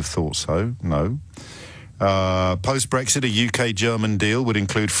 I would have thought so. No. Post-Brexit, a UK-German deal would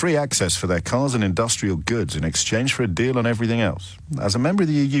include free access for their cars and industrial goods in exchange for a deal on everything else. As a member of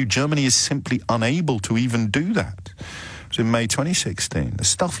the EU, Germany is simply unable to even do that. It was in May 2016. The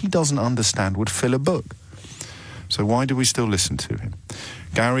stuff he doesn't understand would fill a book. So why do we still listen to him?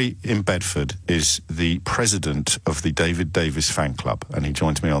 Gary in Bedford is the president of the David Davis fan club, and he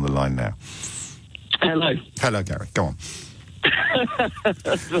joins me on the line now. Hello. Hello, Gary. Go on.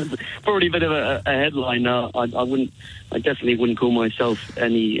 Probably a bit of a headline. I definitely wouldn't call myself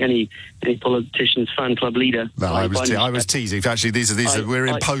any politician's fan club leader. No, I was teasing. Actually, we're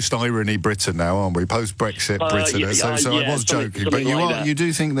in post-irony Britain now, aren't we? Post-Brexit Britain. So I was joking. But you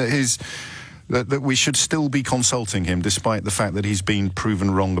do think that That we should still be consulting him, despite the fact that he's been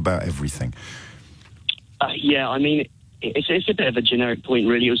proven wrong about everything? Yeah, I mean, it's a bit of a generic point,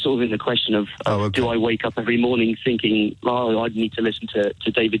 really. It was sort of in the question of do I wake up every morning thinking, oh, I need to listen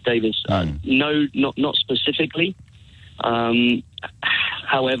to David Davis? No, not specifically.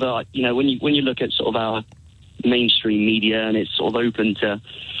 However, you know, when you look at sort of our mainstream media, and it's sort of open to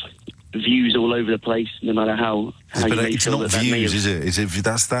views all over the place, no matter how but you may it's feel not that views, is it?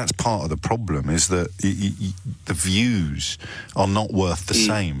 That's part of the problem, is that the views are not worth the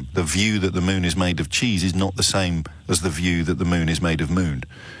same. The view that the moon is made of cheese is not the same as the view that the moon is made of moon.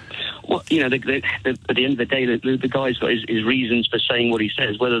 Well, you know, at the end of the day, the guy's got his reasons for saying what he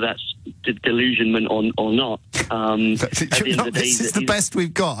says, whether that's delusionment or not. This is the best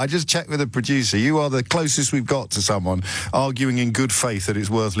we've got. I just checked with the producer. You are the closest we've got to someone arguing in good faith that it's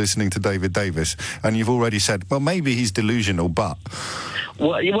worth listening to David Davis, and you've already said, well, maybe he's delusional, but...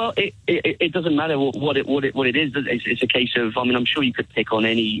 Well, it doesn't matter what it is. It's a case of, I mean, I'm sure you could pick on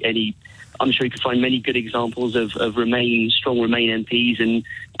any. I'm sure you could find many good examples of strong Remain MPs and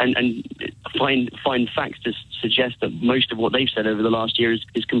find facts to suggest that most of what they've said over the last year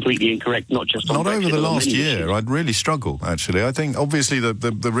is completely incorrect, not just on Brexit, over the last year. Issues. I'd really struggle, actually. I think, obviously, the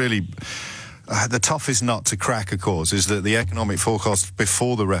really... the toughest nut to crack, of course, is that the economic forecast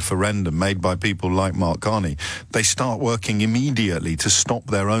before the referendum made by people like Mark Carney, they start working immediately to stop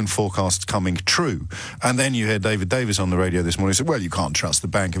their own forecasts coming true. And then you hear David Davis on the radio this morning say, well, you can't trust the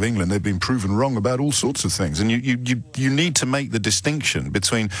Bank of England. They've been proven wrong about all sorts of things. And you need to make the distinction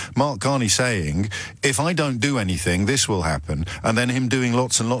between Mark Carney saying, if I don't do anything, this will happen, and then him doing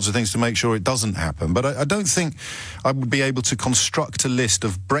lots and lots of things to make sure it doesn't happen. But I don't think I would be able to construct a list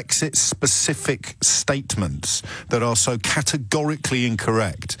of Brexit-specific statements that are so categorically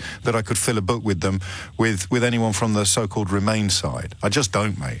incorrect that I could fill a book with them with anyone from the so-called Remain side. I just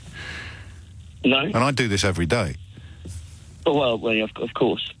don't, mate. No. And I do this every day. Well, of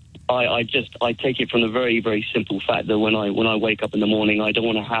course. I take it from the very, very simple fact that when I wake up in the morning, I don't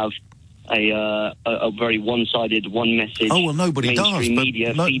want to have a very one-sided, one message. Oh well, nobody mainstream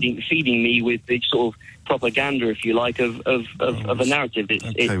does. Media feeding me with the sort of propaganda, if you like, of a narrative.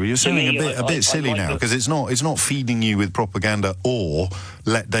 Well, you're sounding a bit silly now, because it's not feeding you with propaganda or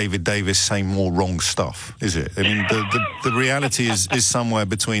let David Davis say more wrong stuff, is it? I mean, the reality is somewhere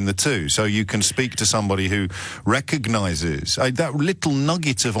between the two. So you can speak to somebody who recognises that little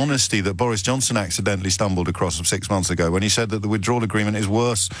nugget of honesty that Boris Johnson accidentally stumbled across 6 months ago when he said that the withdrawal agreement is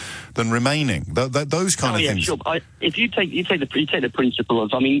worse than remaining. Those kind of things. Sure. If you take the principle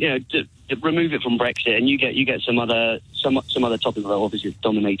of, I mean, you know, to remove it from Brexit, and you get some other topics that obviously have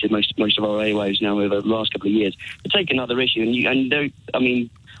dominated most of our airwaves now over the last couple of years. But take another issue, I mean,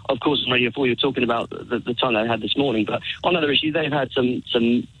 of course, on Radio 4 you're talking about the time I had this morning, but on other issues they've had some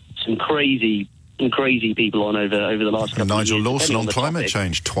crazy people on over the last couple of years. Nigel Lawson on climate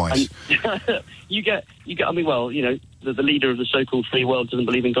change twice. You get. I mean, well, you know, the leader of the so-called free world doesn't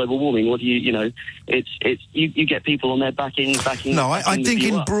believe in global warming. What do you know? You get people on there backing. No, I think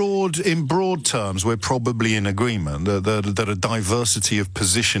in broad terms we're probably in agreement that a diversity of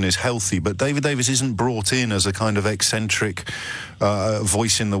position is healthy. But David Davis isn't brought in as a kind of eccentric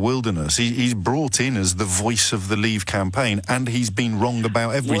voice in the wilderness. He's brought in as the voice of the Leave campaign, and he's been wrong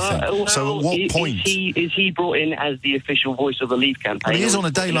about everything. Well, so at what point is he brought in as the official voice of the Leave campaign? Well, he is on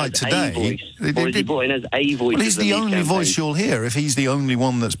a day like today. Or is he brought in as a voice? Well, he's the only voice you'll hear if he's the only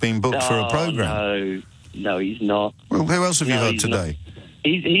one that's been booked for a programme. No, he's not. Well, who else have you heard today?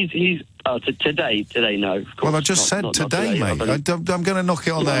 He's today, no. Of course. Well, I just said today, mate. I'm going to knock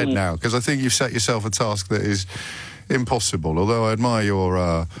it on the head now, because I think you've set yourself a task that is impossible, although I admire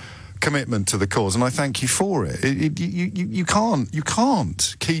your commitment to the cause, and I thank you for it. You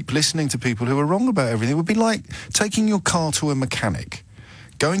can't keep listening to people who are wrong about everything. It would be like taking your car to a mechanic,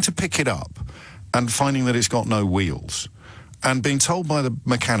 going to pick it up, and finding that it's got no wheels, and being told by the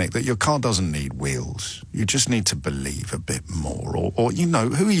mechanic that your car doesn't need wheels. You just need to believe a bit more, or you know,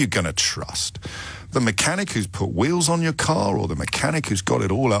 who are you going to trust? The mechanic who's put wheels on your car, or the mechanic who's got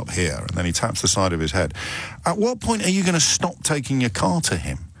it all up here? And then he taps the side of his head. At what point are you going to stop taking your car to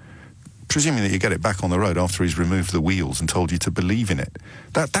him? Presuming that you get it back on the road after he's removed the wheels and told you to believe in it.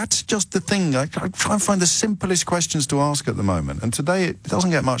 That's just the thing. I try and find the simplest questions to ask at the moment. And today it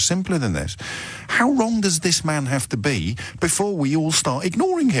doesn't get much simpler than this. How wrong does this man have to be before we all start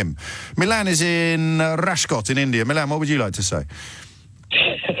ignoring him? Milan is in Rajkot in India. Milan, what would you like to say?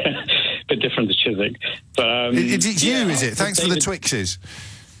 Bit different to Chiswick. But, it's you, is it? Thanks for the Twixes.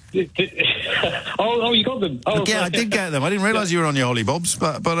 Oh, you got them. Oh, yeah, I did get them. I didn't realise you were on your hollybobs,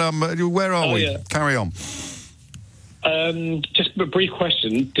 but where are we? Yeah. Carry on. Just a brief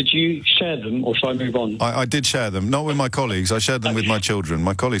question. Did you share them, or should I move on? I did share them, not with my colleagues. I shared them with my children.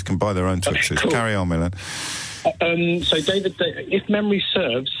 My colleagues can buy their own Twixes. Cool. Carry on, Milan. So, David, if memory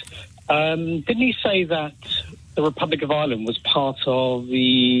serves, didn't he say that the Republic of Ireland was part of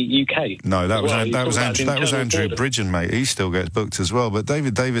the UK? No, that was Andrew Andrew Bridgen, mate. He still gets booked as well. But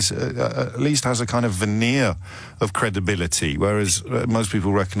David Davis at least has a kind of veneer of credibility, whereas most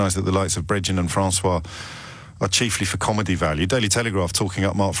people recognise that the likes of Bridgen and Francois are chiefly for comedy value. Daily Telegraph talking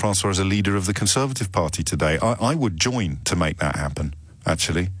up Mark Francois as a leader of the Conservative Party today. I would join to make that happen,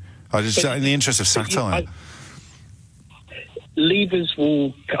 actually. In the interest of satire. Leavers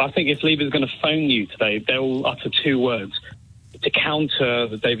will, I think if Leavers are going to phone you today, they'll utter two words to counter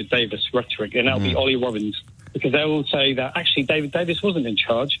the David Davis rhetoric, and that'll be Ollie Robbins, because they will say that actually David Davis wasn't in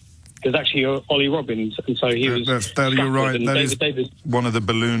charge. There's actually Ollie Robbins, and so he was. You're right. That is Davis. One of the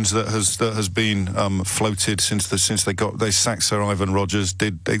balloons that has been floated since they sacked Sir Ivan Rogers,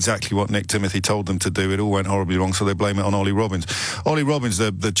 did exactly what Nick Timothy told them to do. It all went horribly wrong, so they blame it on Ollie Robbins. Ollie Robbins,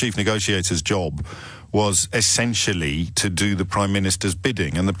 the chief negotiator's job was essentially to do the Prime Minister's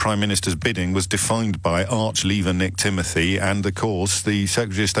bidding, and the Prime Minister's bidding was defined by arch-leaver Nick Timothy, and of course the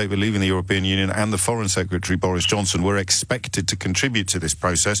Secretary of State for leaving the European Union and the Foreign Secretary Boris Johnson were expected to contribute to this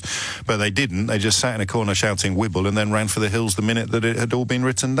process, but they didn't. They just sat in a corner shouting "Wibble" and then ran for the hills the minute that it had all been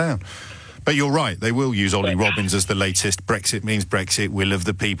written down. But you're right, they will use Ollie Robbins as the latest Brexit means Brexit, will of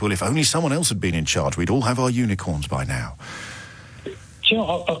the people. If only someone else had been in charge, we'd all have our unicorns by now. Do you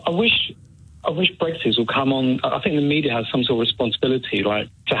know, I wish Brexiters will come on. I think the media has some sort of responsibility, like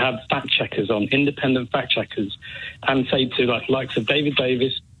to have fact checkers on, independent fact checkers, and say to likes of David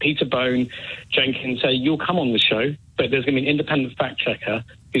Davis, Peter Bone, Jenkins, say you'll come on the show, but there's going to be an independent fact checker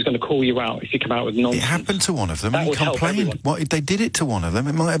who's going to call you out if you come out with nonsense. It happened to one of them, that and he complained. They did it to one of them.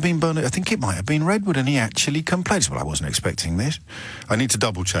 It might have been Bernard. I think it might have been Redwood, and he actually complained. Well, I wasn't expecting this. I need to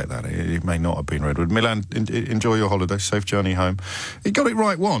double check that. It may not have been Redwood. Milan, enjoy your holiday. Safe journey home. He got it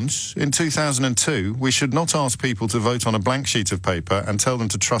right once in 2002. We should not ask people to vote on a blank sheet of paper and tell them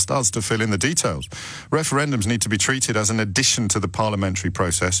to trust us to fill in the details. Referendums need to be treated as an addition to the parliamentary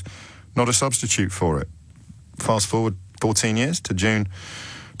process, not a substitute for it. Fast forward 14 years to June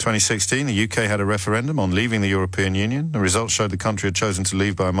 2016, the UK had a referendum on leaving the European Union. The results showed the country had chosen to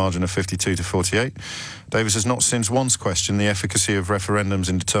leave by a margin of 52 to 48. Davis has not since once questioned the efficacy of referendums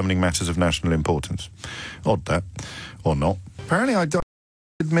in determining matters of national importance. Odd that, or not. Apparently I did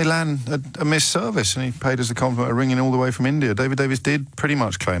Milan a misservice, and he paid us a compliment of ringing all the way from India. David Davis did pretty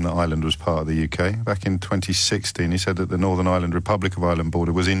much claim that Ireland was part of the UK. Back in 2016, he said that the Northern Ireland Republic of Ireland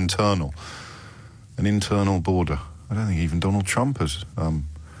border was internal. An internal border. I don't think even Donald Trump has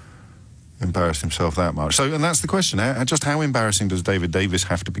embarrassed himself that much. So, and that's the question, just how embarrassing does David Davis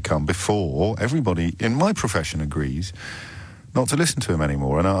have to become before everybody in my profession agrees not to listen to him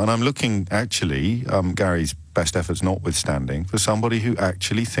anymore? And I'm looking, actually, Gary's best efforts notwithstanding, for somebody who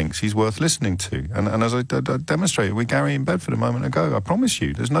actually thinks he's worth listening to. And as I demonstrated with Gary in Bedford a moment ago, I promise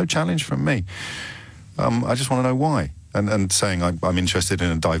you, there's no challenge from me. I just want to know why. And saying I'm interested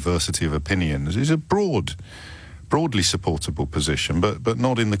in a diversity of opinions is a broadly supportable position, but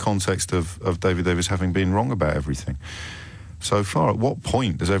not in the context of David Davis having been wrong about everything so far. At what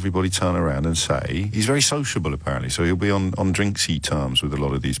point does everybody turn around and say, he's very sociable apparently, so he'll be on drinksy terms with a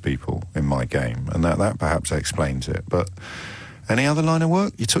lot of these people in my game, and that perhaps explains it. But any other line of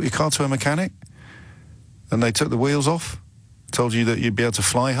work? You took your car to a mechanic and they took the wheels off, told you that you'd be able to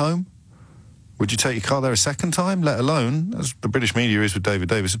fly home? Would you take your car there a second time, let alone, as the British media is with David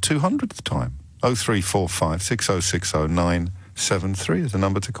Davis, a 200th time? 0345 6060 973 is the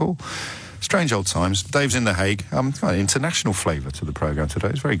number to call. Strange old times. Dave's in The Hague. Got an international flavour to the programme today.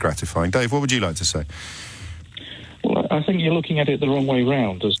 It's very gratifying. Dave, what would you like to say? Well, I think you're looking at it the wrong way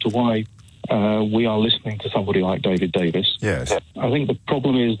round as to why we are listening to somebody like David Davis. Yes. I think the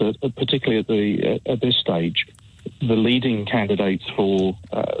problem is that, particularly at this stage, the leading candidates for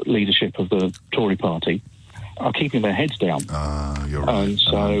leadership of the Tory party are keeping their heads down. You're right. And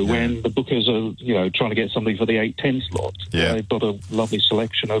so when the bookers are, trying to get somebody for the 8-10 slot, they've got a lovely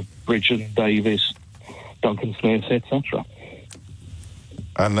selection of Bridgen, Davis, Duncan Smith, etc.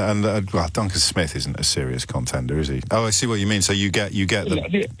 And Duncan Smith isn't a serious contender, is he? Oh, I see what you mean. So you get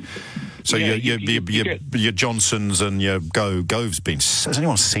the. So your Johnsons and your Gove's been. Has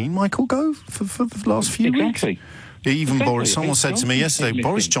anyone seen Michael Gove for the last few weeks? Even Boris. Someone said to me yesterday,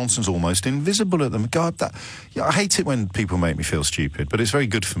 Boris Johnson's almost invisible at them. God, I hate it when people make me feel stupid, but it's very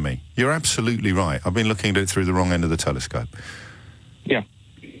good for me. You're absolutely right. I've been looking at it through the wrong end of the telescope. Yeah.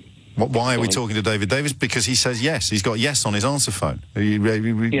 Why are we talking to David Davis? Because he says yes. He's got yes on his answer phone. He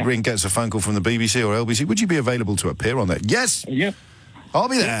gets a phone call from the BBC or LBC. Would you be available to appear on that? Yes. Yep. I'll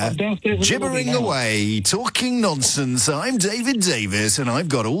be there, gibbering away, talking nonsense. I'm David Davis, and I've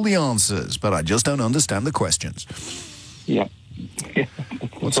got all the answers, but I just don't understand the questions. Yeah.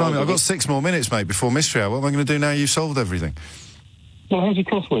 What time? I've got 6 more minutes, mate, before Mystery Hour. What am I going to do now you've solved everything? Well, how's your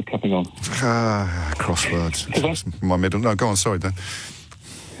crossword coming on? Crosswords. That's my middle... No, go on, sorry, Dan.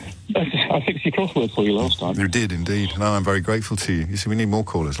 I fixed your crossword for you last time. You did, indeed. No, I'm very grateful to you. You see, we need more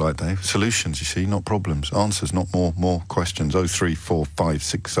callers like Dave. Solutions, you see, not problems. Answers, not more questions.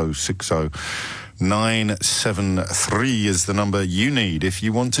 03456060973 is the number you need if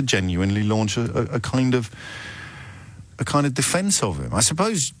you want to genuinely launch a kind of defence of him. I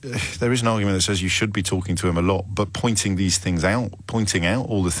suppose there is an argument that says you should be talking to him a lot, but pointing out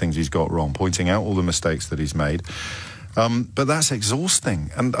all the things he's got wrong, pointing out all the mistakes that he's made. But that's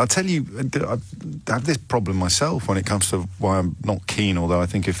exhausting. And I tell you, I have this problem myself when it comes to why I'm not keen, although I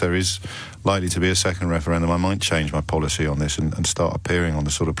think if there is likely to be a second referendum, I might change my policy on this and start appearing on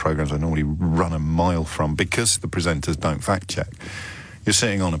the sort of programmes I normally run a mile from, because the presenters don't fact-check. You're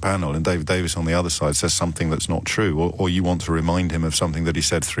sitting on a panel and David Davis on the other side says something that's not true, or you want to remind him of something that he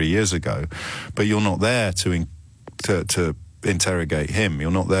said 3 years ago, but you're not there to interrogate him. You're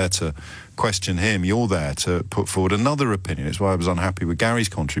not there to question him. You're there to put forward another opinion. It's why I was unhappy with Gary's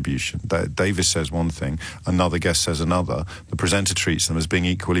contribution. Davis says one thing, another guest says another. The presenter treats them as being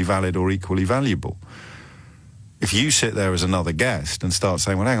equally valid or equally valuable. If you sit there as another guest and start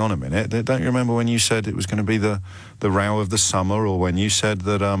saying, well, hang on a minute, don't you remember when you said it was going to be the row of the summer, or when you said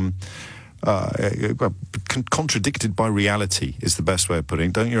that contradicted by reality is the best way of putting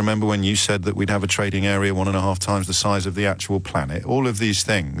it. Don't you remember when you said that we'd have a trading area 1.5 times the size of the actual planet? All of these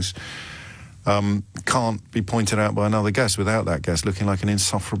things can't be pointed out by another guest without that guest looking like an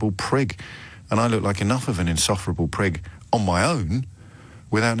insufferable prig. And I look like enough of an insufferable prig on my own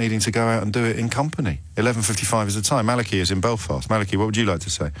without needing to go out and do it in company. 11:55 is the time. Malachy is in Belfast. Malachy, what would you like to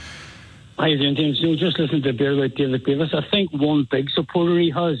say? How you doing, James? Just listening to a bit about David Davis. I think one big supporter he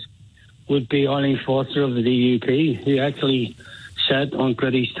has would be Arlene Foster of the DUP, who actually said on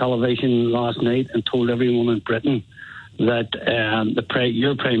British television last night and told everyone in Britain that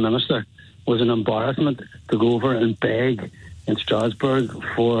your Prime Minister was an embarrassment to go over and beg in Strasbourg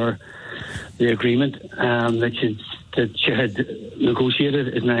for the agreement that she had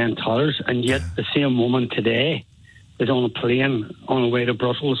negotiated is now in tatters, and yet the same woman today is on a plane on her way to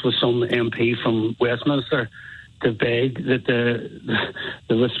Brussels with some MP from Westminster to beg that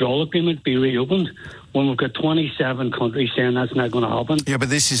the withdrawal agreement be reopened, when we've got 27 countries saying that's not going to happen. Yeah, but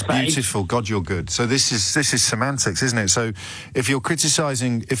this is beautiful. God, you're good. So this is semantics, isn't it? So if you're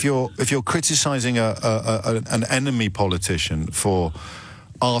criticising an enemy politician for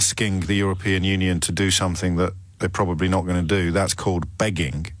asking the European Union to do something that they're probably not going to do, that's called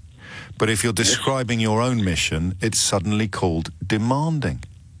begging. But if you're describing your own mission, it's suddenly called demanding.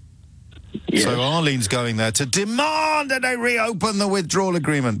 Yes. So Arlene's going there to demand that they reopen the withdrawal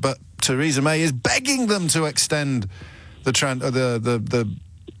agreement, but Theresa May is begging them to extend the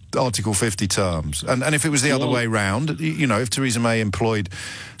Article 50 terms. And if it was the other way round, you know, if Theresa May employed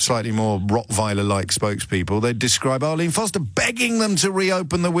slightly more Rottweiler-like spokespeople, they'd describe Arlene Foster begging them to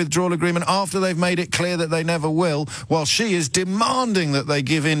reopen the withdrawal agreement after they've made it clear that they never will, while she is demanding that they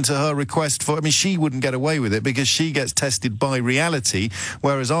give in to her request for... I mean, she wouldn't get away with it because she gets tested by reality,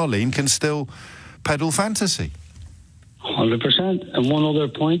 whereas Arlene can still peddle fantasy. 100%. And one other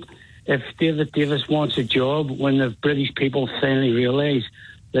point, if David Davis wants a job when the British people finally realise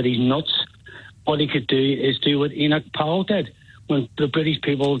that he's nuts, what he could do is do what Enoch Powell did when the British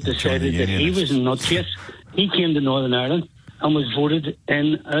people decided that he was a nutcase. He came to Northern Ireland and was voted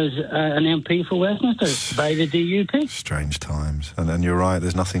in as an MP for Westminster by the DUP. Strange times. And you're right,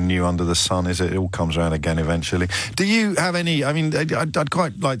 there's nothing new under the sun, is it? It all comes around again eventually. Do you have any... I mean, I'd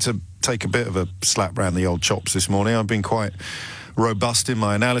quite like to take a bit of a slap round the old chops this morning. I've been quite robust in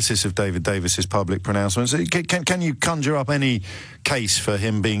my analysis of David Davis's public pronouncements. Can you conjure up any case for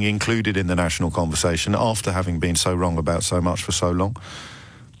him being included in the national conversation after having been so wrong about so much for so long?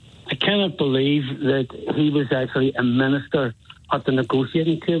 I cannot believe that he was actually a minister at the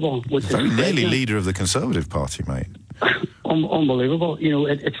negotiating table, which very is nearly leader of the Conservative Party, mate. Unbelievable. You know,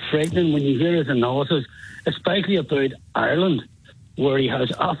 it's frightening when you hear his analysis, especially about Ireland, where he has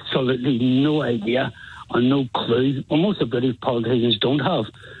absolutely no idea and no clue, and most of the British politicians don't have,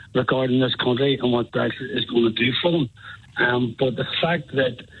 regarding this country and what Brexit is going to do for them. But the fact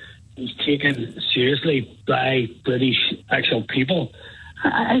that he's taken seriously by British actual people,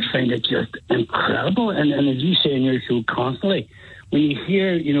 I find it just incredible. And as you say in your show constantly, when you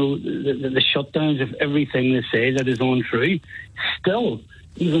hear, you know, the shutdowns of everything they say that is untrue, still,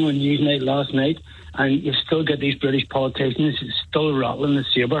 even on Newsnight last night, and you still get these British politicians still rattling the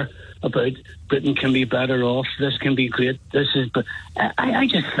sabre about Britain can be better off, this can be great, this is... But I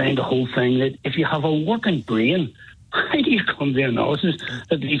just find the whole thing that if you have a working brain, how do you come to the analysis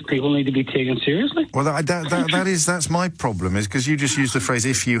that these people need to be taken seriously? Well, that's my problem, is because you just use the phrase,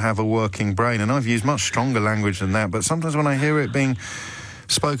 if you have a working brain, and I've used much stronger language than that, but sometimes when I hear it being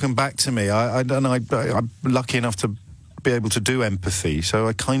spoken back to me, I'm lucky enough to be able to do empathy, so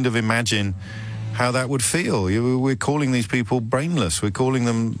I kind of imagine how that would feel. We're calling these people brainless. We're calling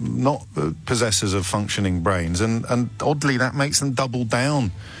them not possessors of functioning brains, and oddly that makes them double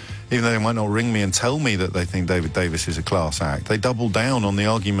down. Even though they might not ring me and tell me that they think David Davis is a class act, they double down on the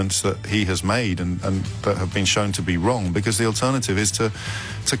arguments that he has made and that have been shown to be wrong, because the alternative is to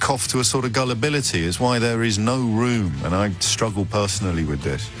cough to a sort of gullibility. It's why there is no room, and I struggle personally with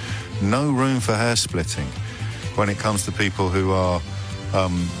this, no room for hair splitting when it comes to people who are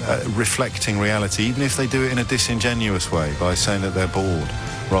reflecting reality, even if they do it in a disingenuous way by saying that they're bored,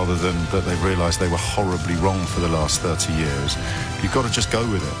 rather than that they've realised they were horribly wrong for the last 30 years. You've got to just go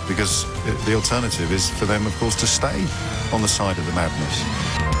with it, because the alternative is for them, of course, to stay on the side of the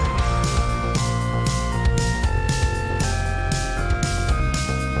madness.